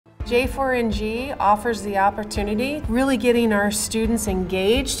J4NG offers the opportunity, really getting our students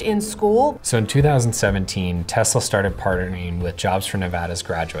engaged in school. So in 2017, Tesla started partnering with Jobs for Nevada's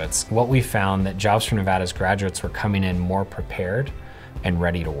graduates. What we found that Jobs for Nevada's graduates were coming in more prepared and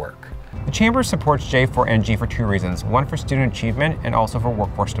ready to work. The Chamber supports J4NG for two reasons, one for student achievement and also for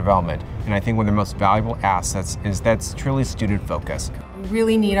workforce development. And I think one of the most valuable assets is that's truly student focused. We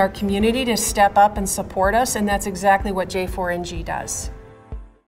really need our community to step up and support us, and that's exactly what J4NG does.